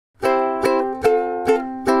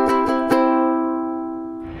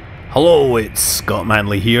Hello, it's Scott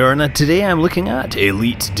Manley here, and today I'm looking at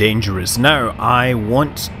Elite Dangerous. Now, I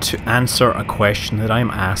want to answer a question that I'm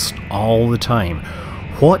asked all the time.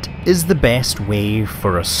 What is the best way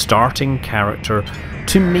for a starting character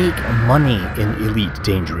to make money in Elite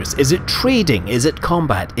Dangerous? Is it trading? Is it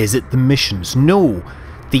combat? Is it the missions? No.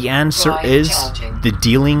 The answer is the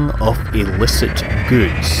dealing of illicit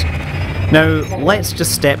goods. Now, let's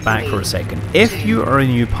just step back for a second. If you are a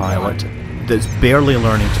new pilot that's barely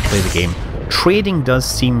learning to play the game, trading does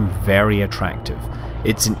seem very attractive.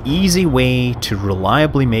 It's an easy way to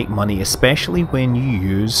reliably make money, especially when you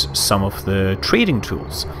use some of the trading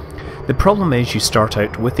tools. The problem is you start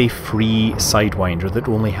out with a free sidewinder that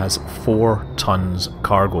only has 4 tons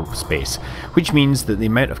cargo space, which means that the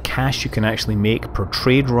amount of cash you can actually make per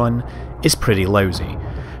trade run is pretty lousy.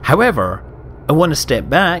 However, I want to step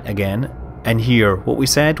back again, and here what we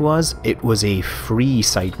said was it was a free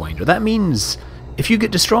sidewinder. That means if you get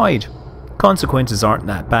destroyed, consequences aren't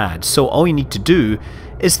that bad. So all you need to do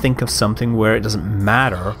is think of something where it doesn't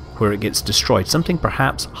matter where it gets destroyed, something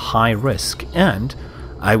perhaps high risk. And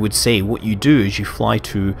I would say what you do is you fly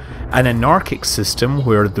to an anarchic system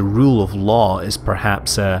where the rule of law is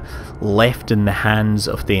perhaps left in the hands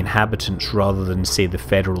of the inhabitants rather than, say, the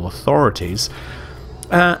federal authorities.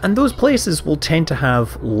 And those places will tend to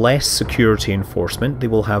have less security enforcement, they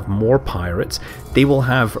will have more pirates, they will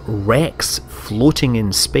have wrecks floating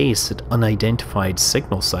in space at unidentified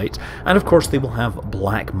signal sites, and of course they will have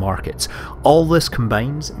black markets. All this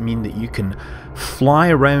combines mean that you can fly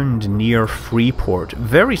around near Freeport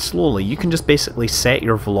very slowly. You can just basically set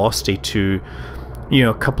your velocity to, you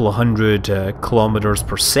know, a couple of hundred kilometers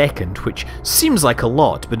per second, which seems like a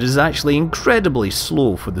lot, but is actually incredibly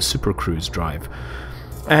slow for the Super Cruise drive.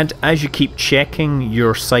 And as you keep checking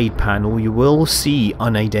your side panel, you will see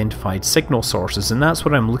unidentified signal sources, and that's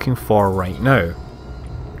what I'm looking for right now.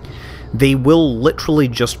 They will literally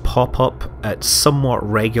just pop up at somewhat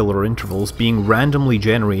regular intervals, being randomly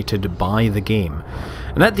generated by the game.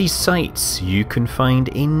 And at these sites, you can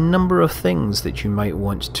find a number of things that you might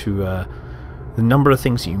want to,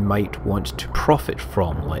 profit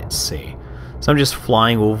from, let's say. So I'm just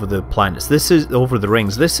flying over the planets. This is over the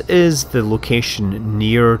rings. This is the location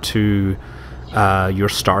near to your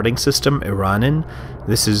starting system, Iranin.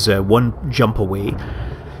 This is one jump away.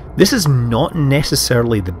 This is not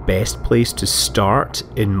necessarily the best place to start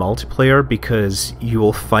in multiplayer because you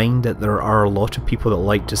will find that there are a lot of people that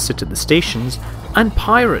like to sit at the stations and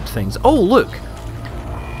pirate things. Oh, look!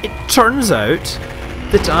 It turns out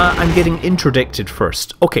that I'm getting interdicted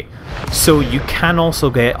first. Okay, so you can also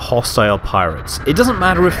get hostile pirates. It doesn't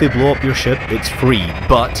matter if they blow up your ship, it's free,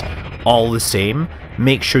 but all the same,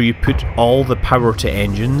 make sure you put all the power to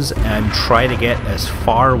engines and try to get as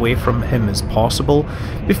far away from him as possible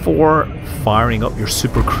before firing up your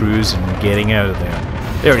Super Cruise and getting out of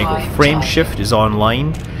there. There you go, frame shift is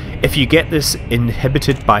online. If you get this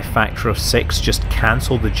inhibited by factor of 6, just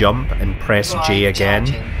cancel the jump and press J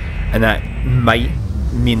again, and that might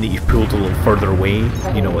mean that you've pulled a little further away.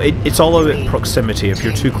 You know, it's all about proximity. If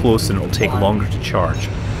you're too close, then it'll take longer to charge.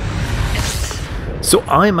 So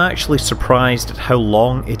I'm actually surprised at how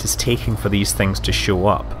long it is taking for these things to show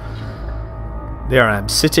up. There I am,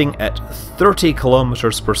 sitting at 30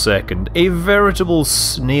 kilometers per second, a veritable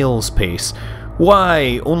snail's pace.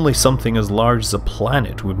 Why, only something as large as a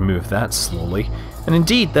planet would move that slowly. And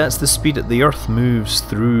indeed, that's the speed that the Earth moves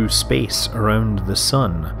through space around the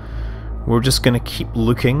Sun. We're just going to keep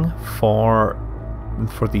looking for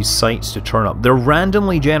these sites to turn up. They're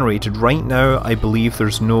randomly generated. Right now, I believe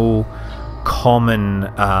there's no common...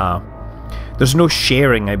 there's no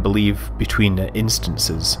sharing, I believe, between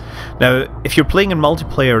instances. Now, if you're playing in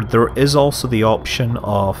multiplayer, there is also the option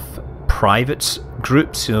of private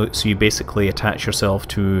groups. So you basically attach yourself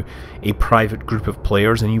to a private group of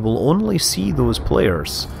players, and you will only see those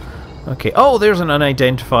players. Okay, oh, there's an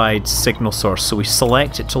unidentified signal source, so we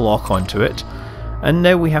select it to lock onto it, and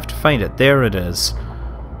now we have to find it. There it is.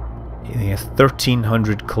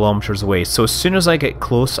 1,300 kilometers away. So as soon as I get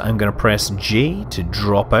close, I'm going to press J to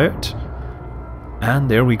drop out, and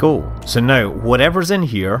there we go. So now, whatever's in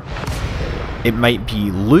here, it might be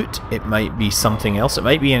loot, it might be something else, it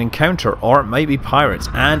might be an encounter, or it might be pirates,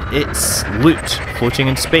 and it's loot floating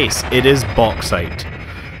in space. It is bauxite.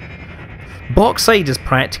 Bauxite is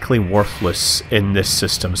practically worthless in this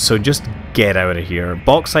system, so just get out of here.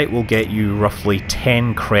 Bauxite will get you roughly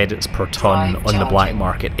 10 credits per ton on the black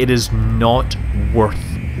market. It is not worth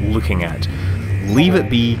looking at. Leave it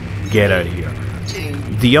be, get out of here.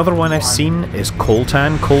 The other one I've seen is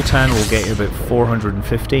coltan. Coltan will get you about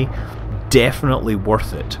 450. Definitely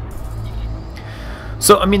worth it.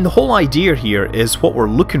 So, I mean, the whole idea here is what we're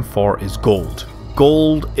looking for is gold.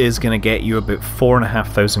 Gold is going to get you about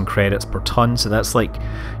 4,500 credits per ton, so that's like,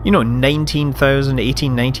 you know,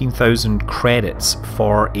 19,000 credits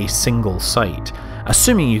for a single site,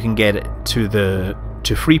 assuming you can get it to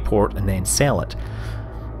Freeport and then sell it.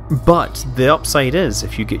 But the upside is,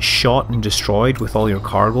 if you get shot and destroyed with all your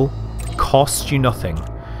cargo, it costs you nothing.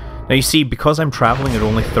 Now you see, because I'm travelling at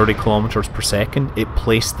only 30 kilometers per second, it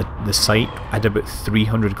placed the site at about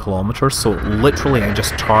 300 kilometers, so literally I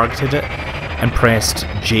just targeted it and pressed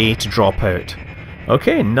J to drop out.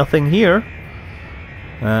 Okay, nothing here.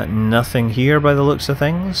 Nothing here by the looks of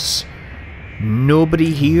things.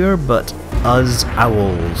 Nobody here but us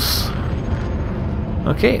owls.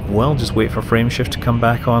 Okay, well, just wait for frameshift to come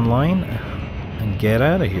back online and get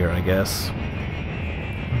out of here, I guess.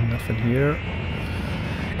 Nothing here.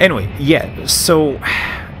 Anyway, yeah, so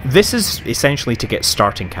this is essentially to get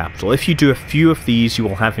starting capital. If you do a few of these, you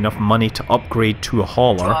will have enough money to upgrade to a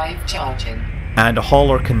hauler. And a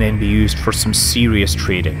hauler can then be used for some serious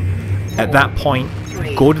trading. At that point,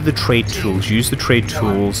 go to the trade tools, use the trade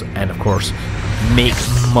tools, and of course, make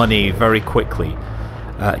money very quickly.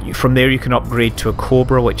 From there you can upgrade to a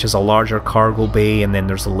Cobra, which is a larger cargo bay, and then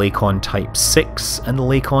there's a Lakon Type 6 and the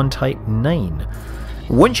Lakon Type 9.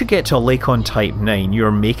 Once you get to a Lakon Type 9,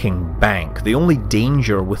 you're making bank. The only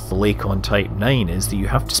danger with the Lakon Type 9 is that you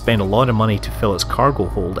have to spend a lot of money to fill its cargo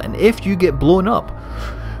hold, and if you get blown up,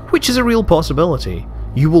 which is a real possibility,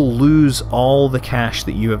 you will lose all the cash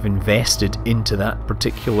that you have invested into that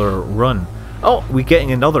particular run. Oh, we're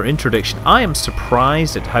getting another interdiction. I am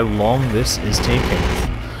surprised at how long this is taking.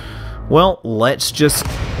 Well, let's just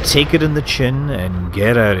take it in the chin and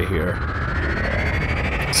get out of here.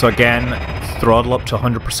 So again, throttle up to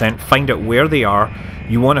 100%, find out where they are.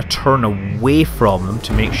 You want to turn away from them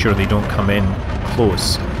to make sure they don't come in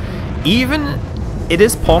close. Even it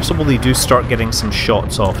is possible they do start getting some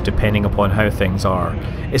shots off depending upon how things are,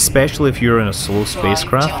 especially if you're in a slow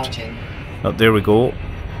spacecraft. Oh, there we go.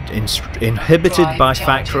 Inhibited by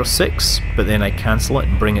factor of 6, but then I cancel it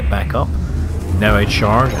and bring it back up. Now I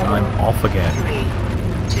charge and I'm off again.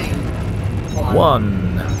 3, 2,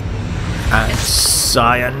 1. And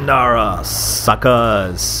sayonara,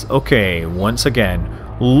 suckers! Okay, once again,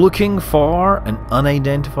 looking for an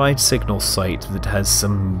unidentified signal site that has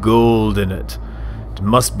some gold in it. It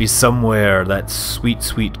must be somewhere, that sweet,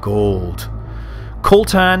 sweet gold.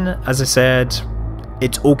 Coltan, as I said,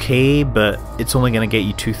 it's okay, but it's only going to get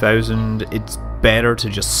you 2,000. It's better to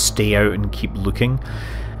just stay out and keep looking.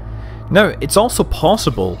 Now, it's also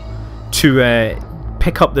possible to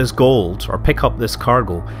pick up this gold, or pick up this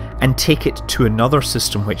cargo, and take it to another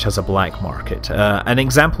system which has a black market. An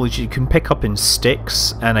example is you can pick up in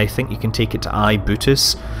Styx, and I think you can take it to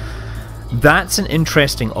Butis. That's an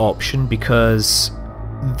interesting option because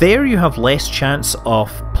there you have less chance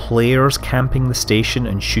of players camping the station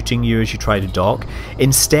and shooting you as you try to dock.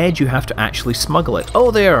 Instead, you have to actually smuggle it.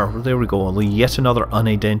 Oh, there we go, yet another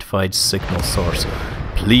unidentified signal source.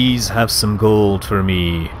 Please have some gold for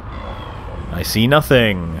me. I see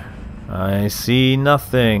nothing. I see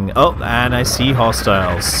nothing. Oh, and I see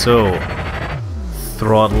hostiles. So,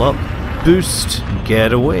 throttle up, boost,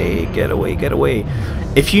 get away, get away, get away.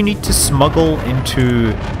 If you need to smuggle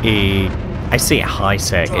into I say a high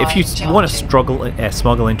sec. If you want to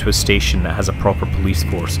smuggle into a station that has a proper police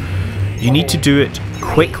force, you need to do it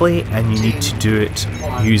quickly, and you need to do it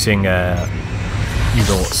using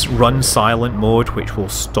run silent mode, which will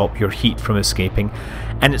stop your heat from escaping.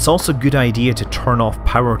 And it's also a good idea to turn off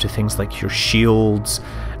power to things like your shields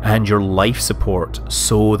and your life support,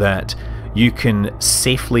 so that you can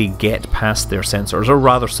safely get past their sensors, or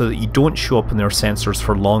rather so that you don't show up in their sensors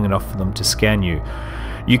for long enough for them to scan you.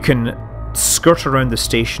 You can skirt around the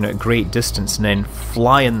station at a great distance and then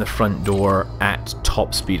fly in the front door at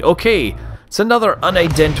top speed. Okay, it's another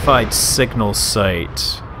unidentified signal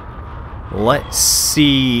site. Let's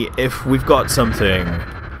see if we've got something.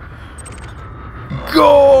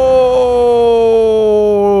 Gold!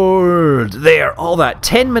 There, all that.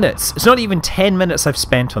 10 minutes. It's not even 10 minutes I've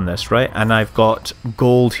spent on this, right? And I've got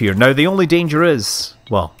gold here. Now, the only danger is,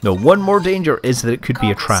 well, no, one more danger is that it could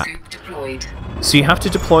be a trap. So you have to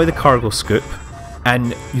deploy the cargo scoop,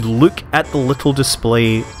 and you look at the little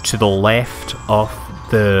display to the left of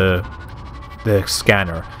the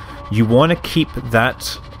scanner. You want to keep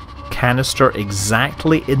that canister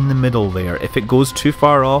exactly in the middle there. If it goes too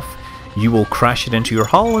far off, you will crash it into your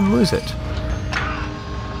hull and lose it.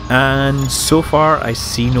 And so far I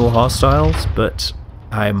see no hostiles, but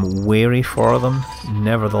I'm wary for them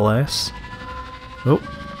nevertheless. Oh,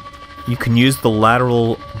 you can use the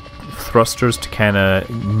lateral thrusters to kind of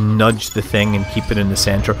nudge the thing and keep it in the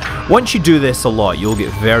center. Once you do this a lot, you'll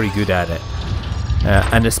get very good at it.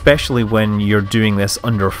 And especially when you're doing this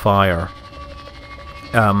under fire.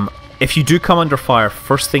 If you do come under fire,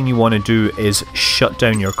 first thing you want to do is shut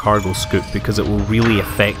down your cargo scoop, because it will really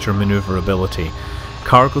affect your maneuverability.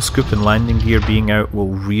 Cargo scoop and landing gear being out will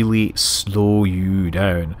really slow you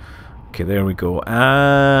down. Okay, there we go.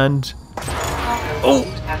 And... oh!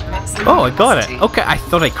 Oh, I got it! Okay, I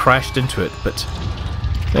thought I crashed into it, but...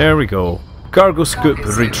 there we go. Cargo scoop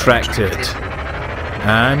retracted.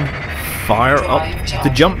 And... fire up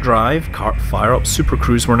the jump drive, fire up Super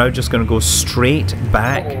Cruise. We're now just going to go straight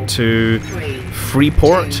back to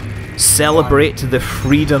Freeport, celebrate the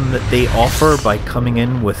freedom that they offer by coming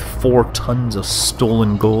in with 4 tons of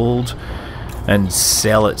stolen gold, and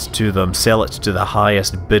sell it to them, sell it to the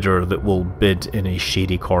highest bidder that will bid in a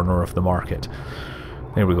shady corner of the market.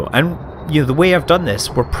 There we go. And you know, the way I've done this,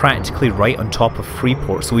 we're practically right on top of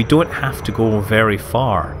Freeport, so we don't have to go very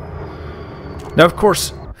far. Now, of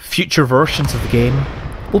course, future versions of the game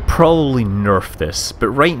will probably nerf this, but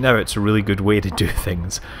right now it's a really good way to do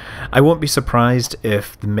things. I won't be surprised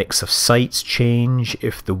if the mix of sites change,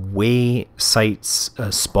 if the way sites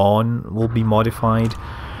spawn will be modified.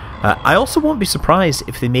 I also won't be surprised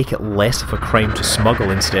if they make it less of a crime to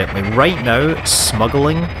smuggle, incidentally. Right now,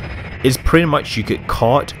 smuggling is pretty much you get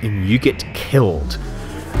caught and you get killed,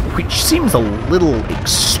 which seems a little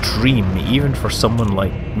extreme, even for someone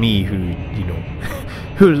like me who, you know,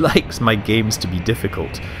 who likes my games to be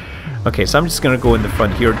difficult. Okay, so I'm just going to go in the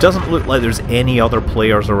front here. It doesn't look like there's any other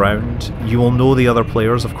players around. You will know the other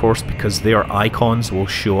players, of course, because their icons will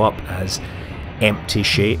show up as empty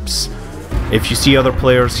shapes. If you see other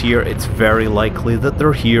players here, it's very likely that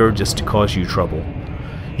they're here just to cause you trouble.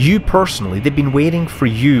 You personally, they've been waiting for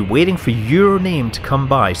you, waiting for your name to come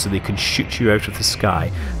by so they can shoot you out of the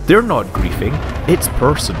sky. They're not griefing, it's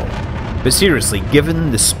personal. But seriously,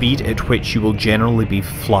 given the speed at which you will generally be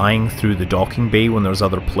flying through the docking bay when there's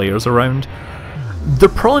other players around, they're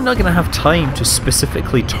probably not going to have time to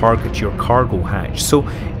specifically target your cargo hatch. So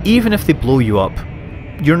even if they blow you up,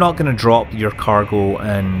 you're not going to drop your cargo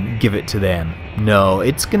and give it to them. No,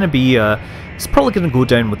 it's going to be, it's probably going to go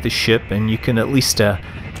down with the ship, and you can at least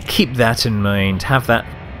keep that in mind. Have that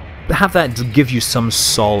give you some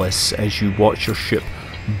solace as you watch your ship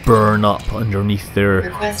burn up underneath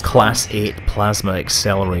their Class 8 plasma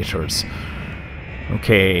accelerators.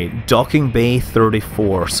 Okay, docking bay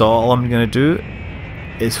 34. So all I'm going to do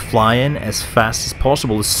is fly in as fast as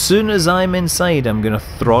possible. As soon as I'm inside, I'm going to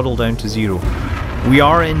throttle down to 0. We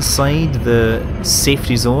are inside the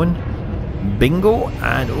safety zone. Bingo,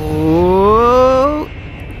 and oh,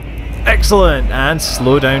 excellent, and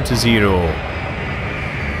slow down to 0.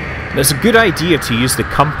 It's a good idea to use the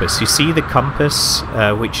compass. You see the compass,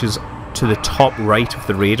 which is to the top right of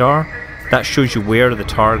the radar? That shows you where the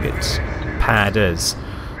target pad is.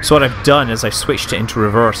 So what I've done is I've switched it into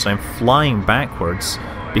reverse, and I'm flying backwards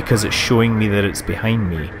because it's showing me that it's behind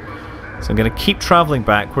me. So I'm going to keep travelling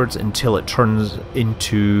backwards until it turns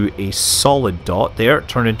into a solid dot. There, it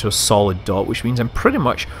turned into a solid dot, which means I'm pretty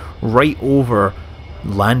much right over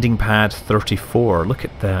landing pad 34. Look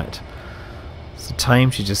at that. It's the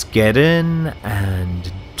time to just get in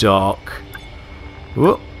and dock.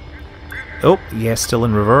 Whoop. Oh, yes, still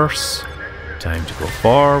in reverse. Time to go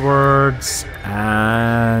forwards.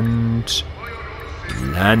 And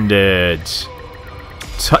landed.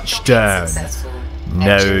 Touchdown.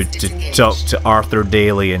 Now to talk to Arthur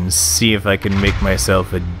Daly and see if I can make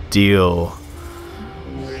myself a deal.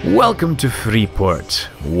 Welcome to Freeport.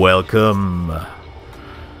 Welcome.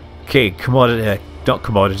 Okay, not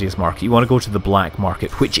commodities market. You want to go to the black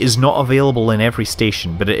market, which is not available in every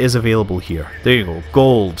station, but it is available here. There you go.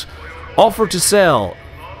 Gold. Offer to sell.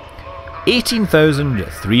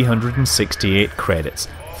 18,368 credits.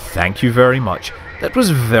 Thank you very much. That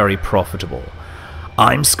was very profitable.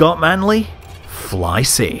 I'm Scott Manley. Fly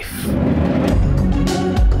safe.